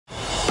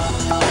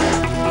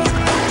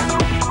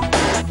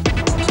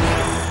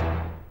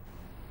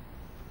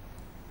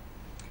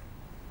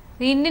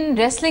The Indian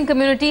wrestling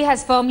community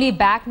has firmly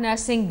backed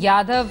Narsingh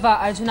Yadav.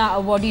 Arjuna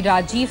Awardee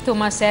Rajiv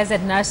Tomar says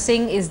that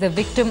Narsingh is the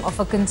victim of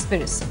a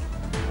conspiracy.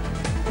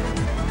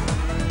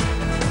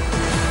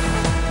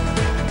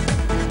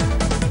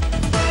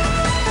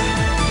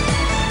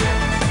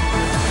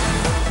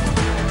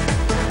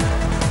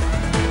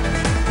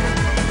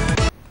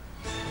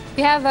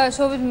 We have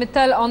Shobit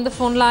Mittal on the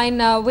phone line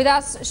with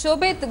us.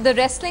 Shobit, the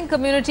wrestling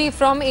community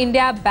from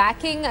India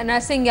backing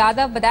Narsingh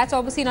Yadav, but that's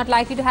obviously not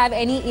likely to have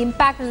any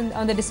impact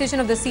on the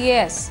decision of the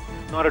CAS.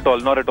 Not at all,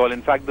 not at all.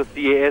 In fact, the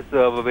CAS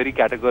were very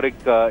categoric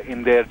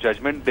in their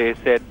judgment. They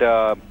said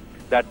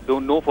that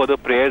no further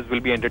prayers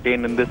will be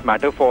entertained in this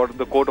matter for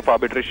the Court of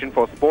Arbitration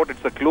for Sport.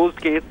 It's a closed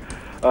case.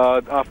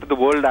 After the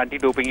World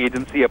Anti-Doping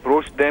Agency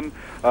approached them,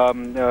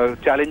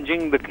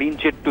 challenging the clean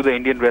chit to the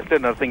Indian wrestler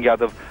Narsingh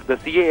Yadav. The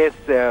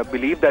CAS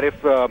believed that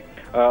if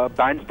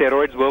banned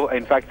steroids were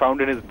in fact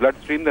found in his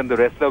bloodstream, then the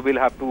wrestler will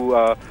have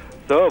to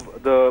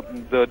serve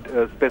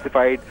the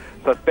specified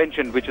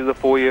suspension, which is a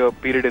 4-year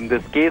period in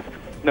this case.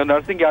 Now,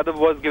 Narsingh Yadav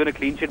was given a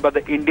clean chit by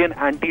the Indian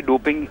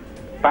Anti-Doping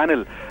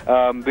Panel,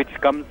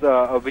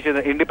 which is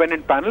an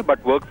independent panel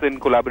but works in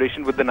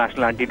collaboration with the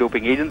National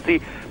Anti-Doping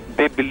Agency.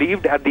 They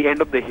believed at the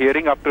end of the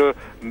hearing,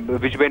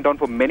 which went on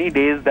for many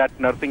days, that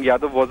Narsingh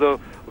Yadav was a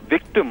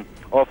victim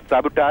of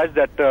sabotage,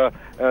 that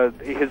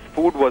his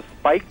food was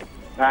spiked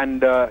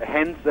and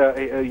hence,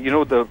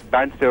 the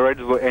banned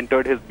steroids were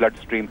entered his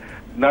bloodstream.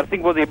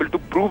 Narsingh was able to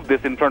prove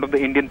this in front of the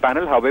Indian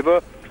panel.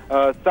 However,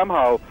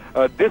 somehow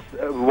this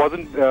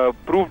wasn't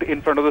proved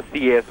in front of the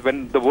CAS.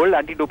 When the World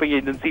Anti-Doping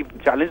Agency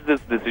challenged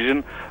this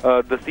decision,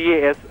 the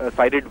CAS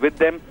sided with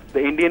them.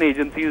 The Indian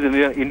agencies,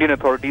 Indian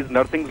authorities,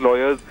 Narsingh's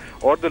lawyers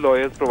or the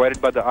lawyers provided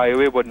by the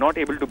IOA were not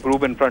able to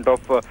prove in front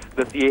of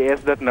the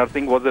CAS that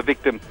Narsingh was a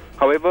victim.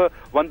 However,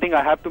 one thing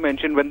I have to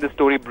mention, when this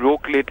story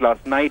broke late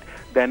last night,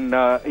 then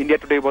India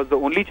Today was the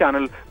only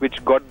channel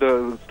which got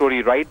the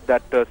story right,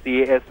 that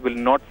CAS will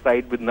not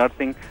side with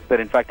Narsingh, that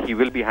in fact he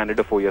will be handed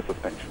a 4-year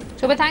suspension.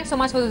 Shobit, thanks so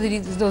much for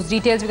those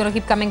details. We're going to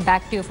keep coming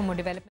back to you for more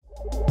development.